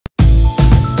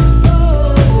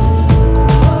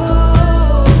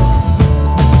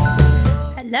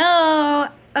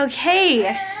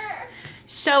Okay,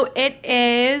 so it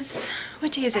is,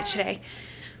 what day is it today?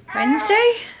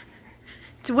 Wednesday?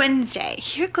 It's Wednesday.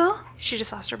 Here you go. She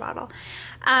just lost her bottle.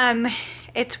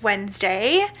 It's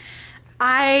Wednesday.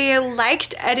 I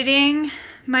liked editing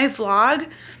my vlog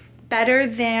better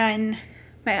than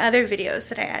my other videos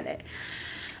that I edit.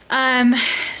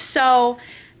 So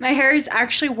my hair is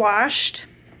actually washed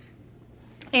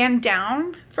and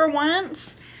down for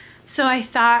once. So I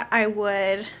thought I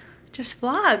would just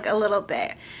vlog a little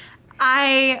bit.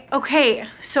 Okay,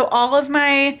 so all of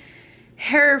my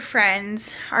hair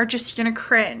friends are just gonna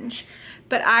cringe,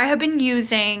 but I have been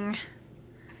using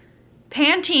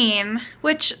Pantene,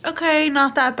 which, okay,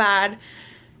 not that bad,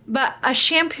 but a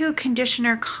shampoo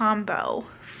conditioner combo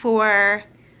for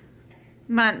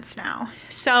months now.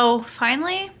 So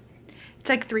finally, it's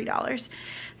like $3.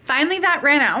 Finally that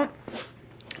ran out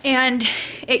and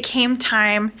it came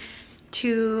time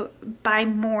to buy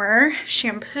more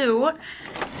shampoo.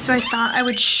 So I thought I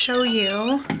would show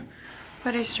you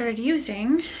what I started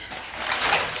using.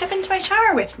 Step into my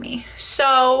shower with me.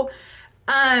 So,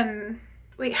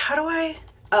 wait, how do I,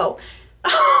 I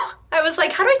was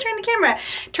like, how do I turn the camera?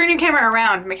 Turn your camera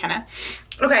around, McKenna.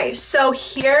 Okay, so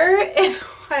here is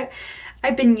what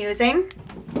I've been using.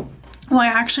 Well, I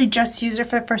actually just used it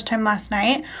for the first time last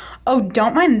night. Oh,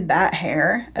 don't mind that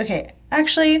hair. Okay,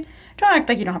 actually, don't act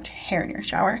like you don't have hair in your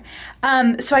shower.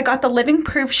 So I got the Living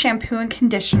Proof shampoo and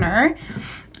conditioner.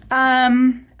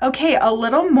 Okay, a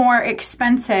little more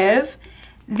expensive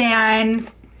than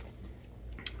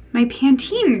my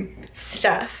Pantene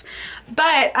stuff.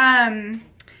 But I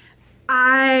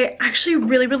actually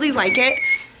really like it.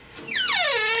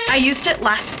 I used it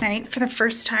last night for the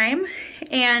first time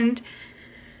and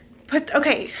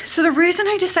okay, so the reason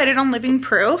I decided on Living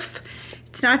Proof,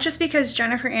 it's not just because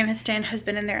Jennifer Aniston has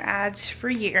been in their ads for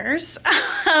years,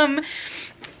 but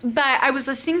I was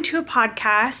listening to a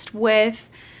podcast with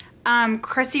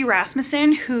Chrissy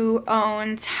Rasmussen, who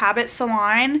owns Habit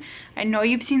Salon. I know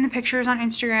you've seen the pictures on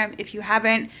Instagram. If you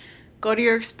haven't, go to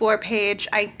your explore page.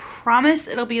 I promise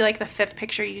it'll be like the 5th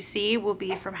picture you see will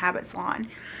be from Habit Salon.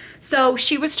 So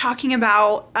she was talking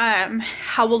about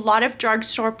how a lot of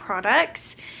drugstore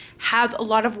products have a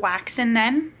lot of wax in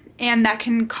them, and that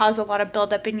can cause a lot of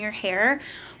buildup in your hair,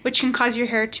 which can cause your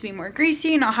hair to be more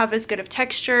greasy, not have as good of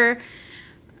texture.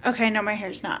 Okay, no, my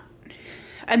hair's not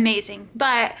amazing,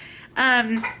 but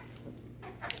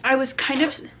I was kind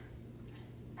of,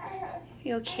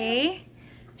 you okay?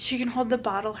 She can hold the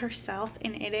bottle herself,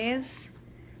 and it is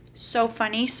so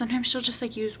funny. Sometimes she'll just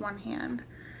like use one hand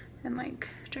and like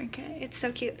drink it. It's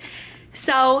so cute.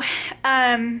 So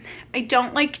I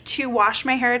don't like to wash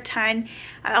my hair a ton.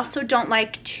 I also don't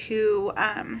like to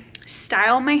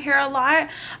style my hair a lot.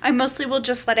 I mostly will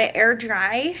just let it air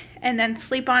dry and then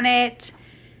sleep on it.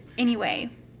 Anyway,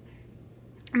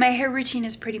 my hair routine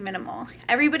is pretty minimal.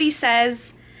 Everybody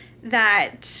says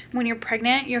that when you're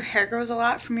pregnant, your hair grows a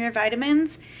lot from your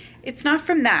vitamins. It's not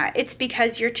from that. It's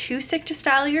because you're too sick to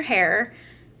style your hair,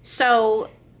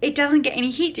 so it doesn't get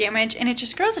any heat damage and it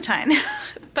just grows a ton.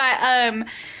 But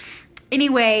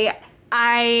anyway,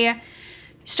 I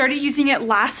started using it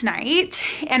last night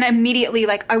and immediately,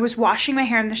 like, I was washing my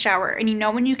hair in the shower, and you know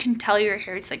when you can tell your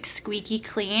hair is like squeaky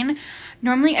clean?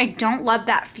 Normally I don't love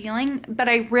that feeling, but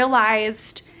I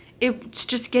realized it's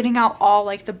just getting out all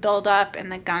like the buildup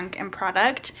and the gunk and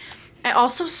product. I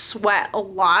also sweat a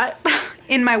lot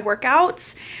in my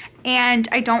workouts, and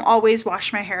I don't always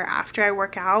wash my hair after I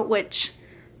work out, which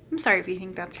I'm sorry if you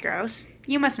think that's gross.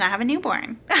 You must not have a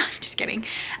newborn. Just kidding.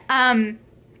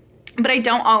 But I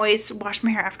don't always wash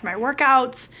my hair after my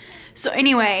workouts. So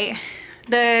anyway,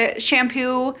 the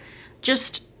shampoo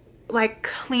just like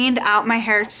cleaned out my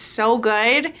hair so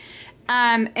good.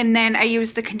 And then I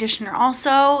used the conditioner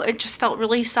also. It just felt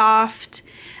really soft.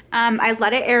 I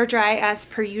let it air dry as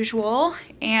per usual,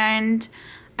 and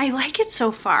I like it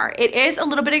so far. It is a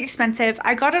little bit expensive.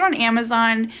 I got it on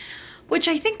Amazon, which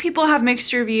I think people have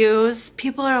mixed reviews.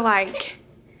 People are like,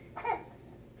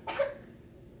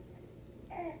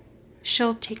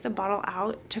 she'll take the bottle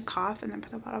out to cough and then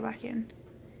put the bottle back in.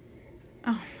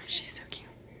 Oh, she's so cute.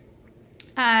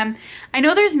 I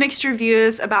know there's mixed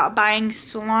reviews about buying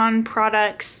salon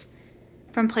products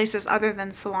from places other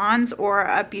than salons or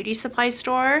a beauty supply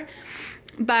store,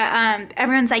 but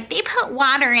everyone's like, they put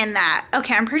water in that.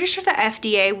 Okay, I'm pretty sure the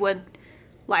FDA would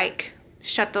like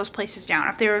shut those places down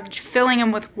if they were filling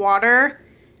them with water.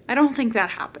 I don't think that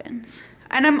happens.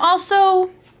 And I'm also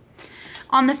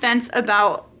on the fence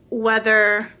about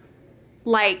whether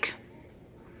like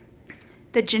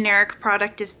the generic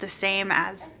product is the same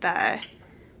as the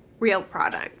real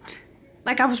product.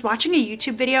 Like, I was watching a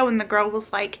YouTube video and the girl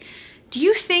was like, Do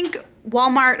you think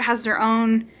Walmart has their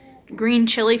own green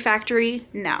chili factory?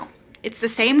 No. It's the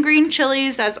same green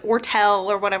chilies as Ortel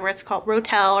or whatever it's called,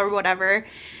 Rotel or whatever,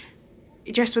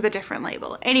 just with a different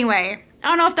label. Anyway, I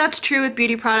don't know if that's true with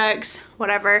beauty products,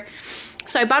 whatever.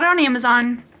 So I bought it on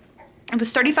Amazon. It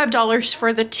was $35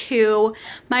 for the 2.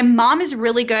 My mom is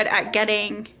really good at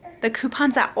getting the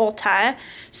coupons at Ulta.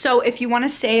 So if you want to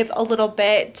save a little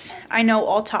bit, I know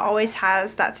Ulta always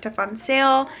has that stuff on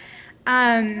sale.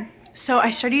 So I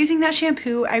started using that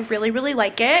shampoo. I really, really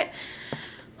like it.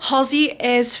 Halsey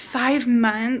is 5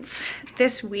 months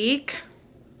this week.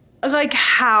 Like,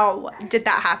 how did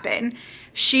that happen?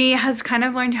 She has kind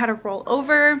of learned how to roll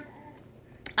over.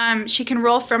 She can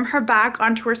roll from her back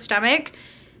onto her stomach,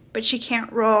 but she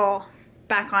can't roll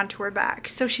back onto her back.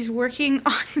 So she's working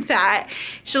on that.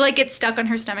 She'll like get stuck on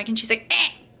her stomach and she's like,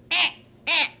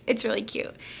 It's really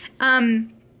cute.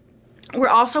 We're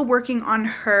also working on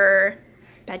her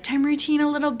bedtime routine a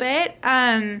little bit.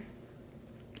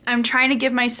 I'm trying to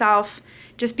give myself,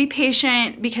 just be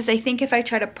patient, because I think if I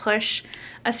try to push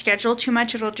a schedule too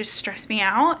much, it'll just stress me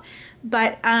out.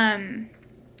 But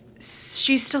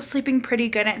she's still sleeping pretty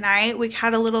good at night. We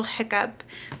had a little hiccup,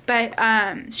 but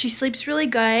she sleeps really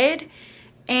good.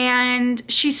 And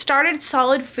she started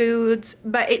solid foods,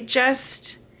 but it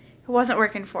wasn't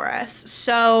working for us.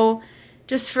 So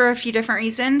just for a few different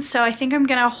reasons. So I think I'm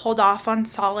gonna hold off on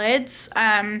solids,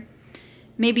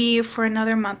 maybe for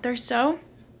another month or so.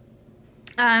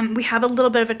 We have a little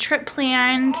bit of a trip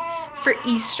planned for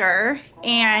Easter,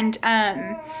 and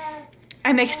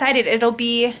I'm excited. It'll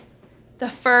be the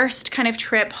first kind of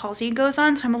trip Halsey goes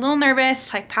on, so I'm a little nervous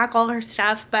to like pack all her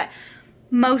stuff, but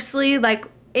mostly like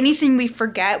anything we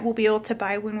forget we'll be able to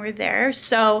buy when we're there.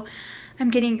 So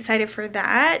I'm getting excited for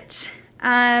that.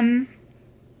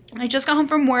 I just got home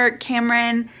from work.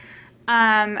 Cameron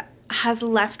has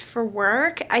left for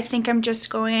work. I think I'm just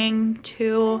going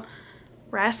to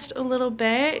rest a little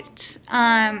bit.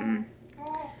 I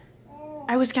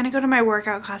was gonna go to my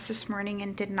workout class this morning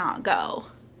and did not go.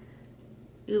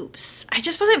 Oops. I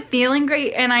just wasn't feeling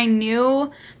great, and I knew,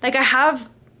 like, I have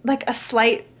like a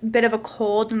slight bit of a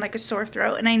cold and like a sore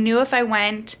throat, and I knew if I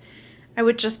went I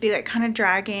would just be like kind of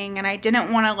dragging, and I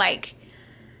didn't want to like,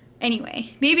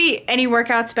 anyway, maybe any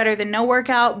workout's better than no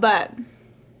workout, but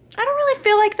I don't really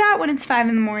feel like that when it's 5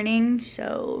 in the morning,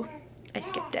 so I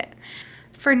skipped it.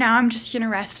 For now, I'm just gonna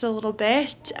rest a little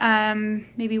bit,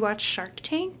 maybe watch Shark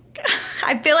Tank.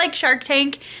 I feel like Shark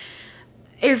Tank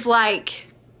is like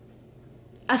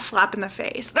a slap in the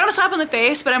face. Not a slap in the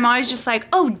face, but I'm always just like,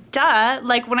 oh, duh.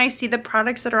 Like when I see the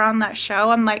products that are on that show,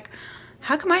 I'm like,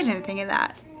 how come I didn't think of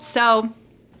that? So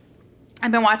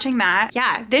I've been watching that.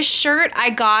 Yeah, this shirt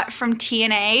I got from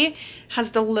TNA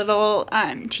has the little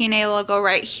TNA logo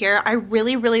right here. I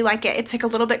really, really like it. It's like a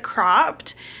little bit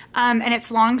cropped, and it's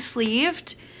long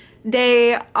sleeved.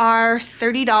 They are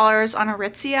 $30 on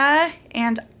Aritzia,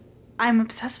 and I'm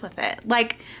obsessed with it.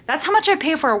 Like, that's how much I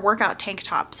pay for a workout tank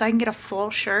top, so I can get a full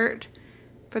shirt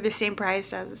for the same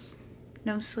price as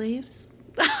no sleeves.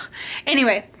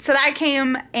 Anyway, so that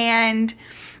came, and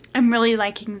I'm really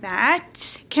liking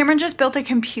that. Cameron just built a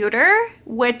computer,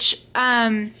 which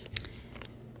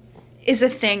is a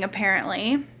thing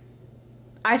apparently.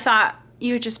 I thought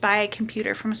you would just buy a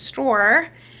computer from a store,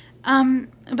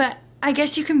 but I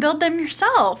guess you can build them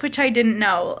yourself, which I didn't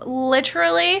know.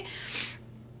 Literally,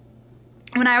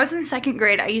 when I was in 2nd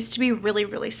grade, I used to be really,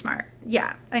 really smart.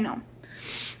 Yeah, I know.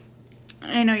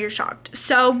 I know you're shocked.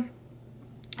 So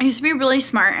I used to be really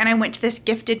smart, and I went to this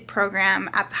gifted program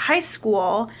at the high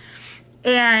school,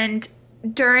 and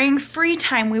during free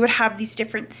time we would have these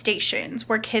different stations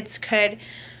where kids could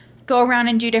go around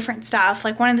and do different stuff.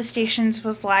 Like one of the stations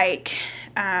was like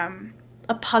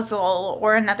a puzzle,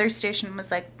 or another station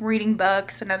was like reading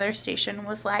books, another station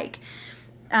was like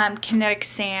kinetic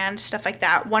sand, stuff like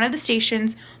that. One of the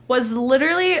stations was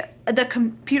literally the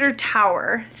computer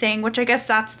tower thing, which I guess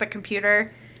that's the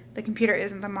computer. The computer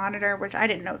isn't the monitor, which I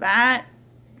didn't know that.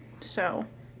 So,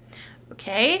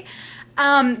 okay.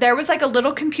 There was like a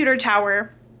little computer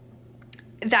tower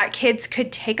that kids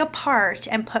could take apart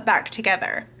and put back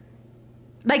together.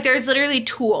 Like there's literally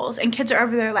tools, and kids are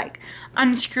over there like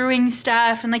unscrewing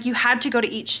stuff, and like you had to go to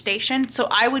each station. So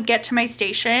I would get to my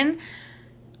station,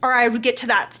 or I would get to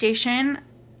that station.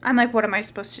 I'm like, what am I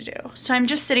supposed to do? So I'm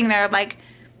just sitting there like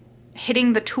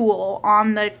hitting the tool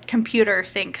on the computer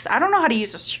thing, because I don't know how to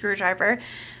use a screwdriver.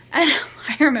 And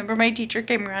I remember my teacher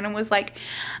came around and was like,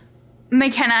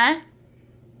 McKenna,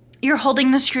 you're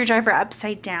holding the screwdriver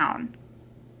upside down.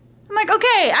 I'm like,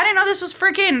 okay, I didn't know this was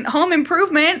freaking home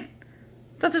improvement.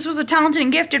 Thought this was a talented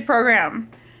and gifted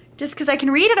program. Just because I can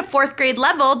read at a 4th grade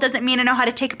level doesn't mean I know how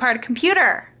to take apart a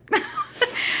computer.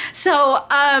 So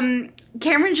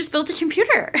Cameron just built a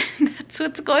computer. That's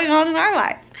what's going on in our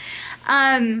life.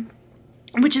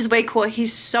 Which is way cool.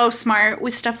 He's so smart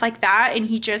with stuff like that, and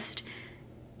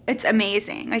it's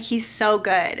amazing. Like, he's so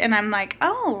good. And I'm like,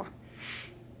 oh,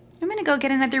 I'm gonna go get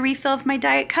another refill of my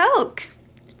Diet Coke.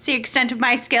 It's the extent of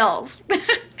my skills.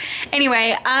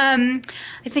 Anyway, I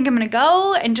think I'm gonna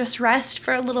go and just rest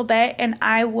for a little bit, and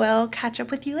I will catch up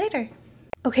with you later.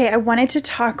 Okay, I wanted to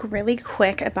talk really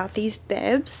quick about these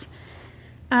bibs.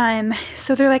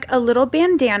 So they're like a little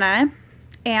bandana,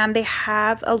 and they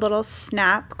have a little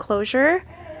snap closure.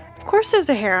 Of course there's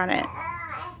a hair on it.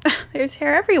 There's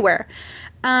hair everywhere.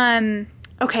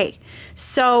 Okay,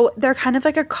 so they're kind of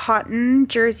like a cotton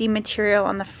jersey material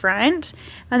on the front,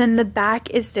 and then the back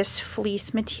is this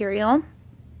fleece material.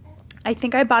 I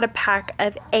think I bought a pack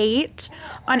of 8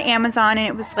 on Amazon, and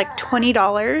it was like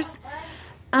 $20.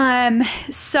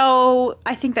 So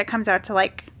I think that comes out to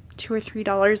like $2 or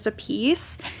 $3 a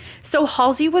piece. So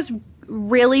Halsey was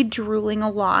really drooling a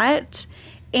lot,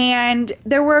 and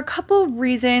there were a couple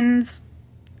reasons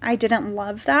I didn't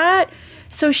love that.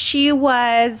 So she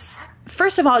was,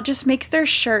 first of all, it just makes their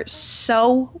shirt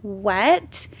so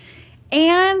wet,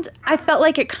 and I felt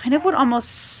like it kind of would almost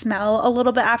smell a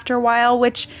little bit after a while,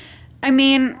 which, I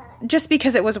mean, just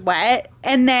because it was wet.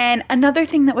 And then another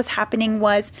thing that was happening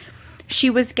was she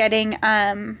was getting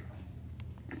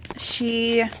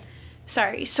she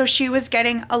was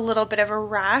getting a little bit of a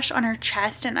rash on her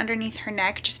chest and underneath her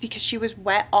neck just because she was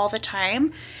wet all the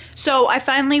time. So I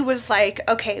finally was like,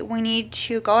 okay, we need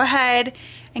to go ahead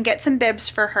and get some bibs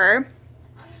for her.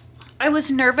 I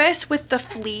was nervous with the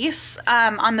fleece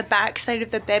on the back side of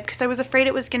the bib because I was afraid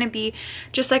it was going to be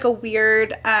just like a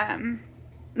weird,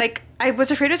 like I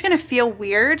was afraid it was going to feel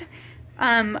weird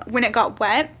when it got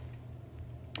wet.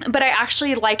 But I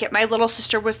actually like it. My little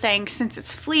sister was saying, since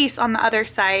it's fleece on the other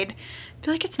side, I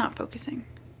feel like it's not focusing.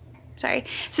 Sorry.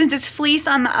 Since it's fleece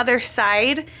on the other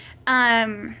side,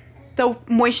 the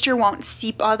moisture won't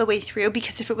seep all the way through,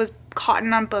 because if it was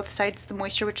cotton on both sides, the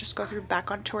moisture would just go through back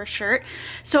onto her shirt.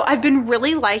 So I've been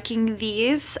really liking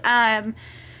these.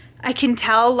 I can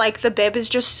tell like the bib is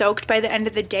just soaked by the end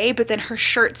of the day, but then her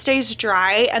shirt stays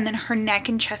dry, and then her neck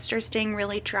and chest are staying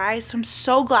really dry. So I'm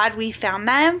so glad we found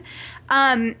them.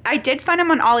 I did find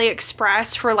them on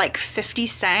AliExpress for like 50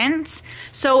 cents.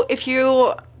 So if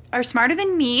you are smarter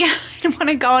than me and want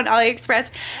to go on AliExpress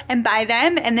and buy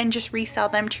them and then just resell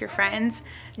them to your friends,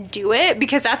 do it,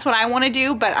 because that's what I want to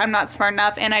do, but I'm not smart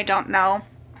enough and I don't know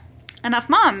enough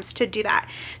moms to do that.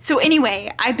 So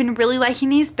anyway, I've been really liking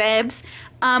these bibs.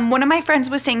 One of my friends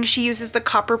was saying she uses the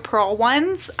copper pearl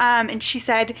ones, and she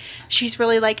said she's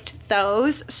really liked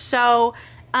those. So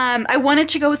I wanted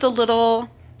to go with a little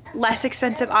less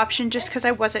expensive option just because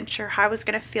I wasn't sure how I was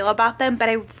going to feel about them, but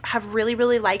I have really,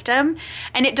 really liked them,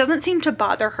 and it doesn't seem to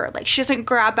bother her. Like, she doesn't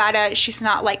grab at it. She's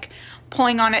not like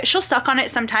pulling on it. She'll suck on it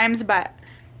sometimes, but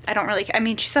I don't really, I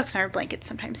mean, she sucks on her blanket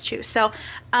sometimes too. So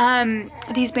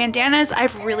these bandanas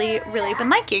I've really, really been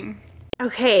liking.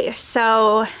 Okay,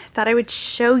 so thought I would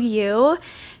show you.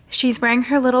 She's wearing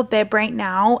her little bib right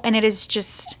now, and it is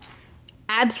just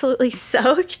absolutely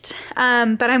soaked,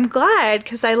 but I'm glad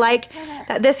because I like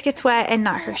that this gets wet and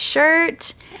not her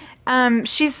shirt.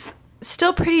 She's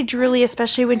still pretty drooly,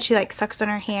 especially when she like sucks on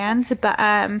her hands, but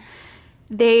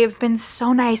they've been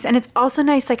so nice. And it's also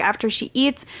nice, like after she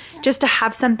eats, just to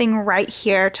have something right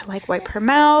here to like wipe her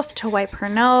mouth, to wipe her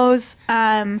nose.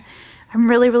 I'm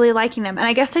really, really liking them. And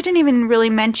I guess I didn't even really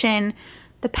mention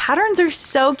the patterns are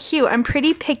so cute. I'm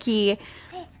pretty picky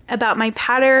about my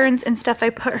patterns and stuff I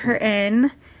put her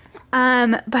in,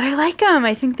 but I like them.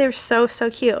 I think they're so, so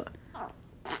cute.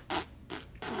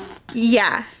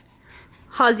 Yeah,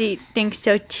 Halsey thinks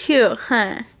so too,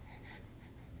 huh?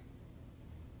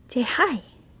 Say hi.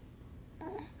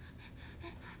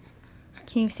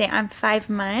 Can you say I'm 5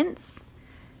 months?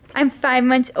 I'm 5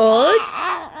 months old?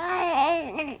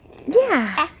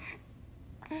 Yeah.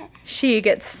 She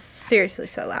gets seriously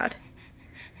so loud.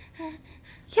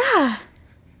 Yeah.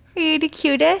 Are you the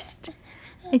cutest?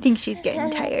 I think she's getting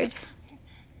tired.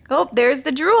 Oh, there's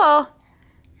the drool.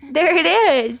 There it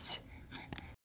is.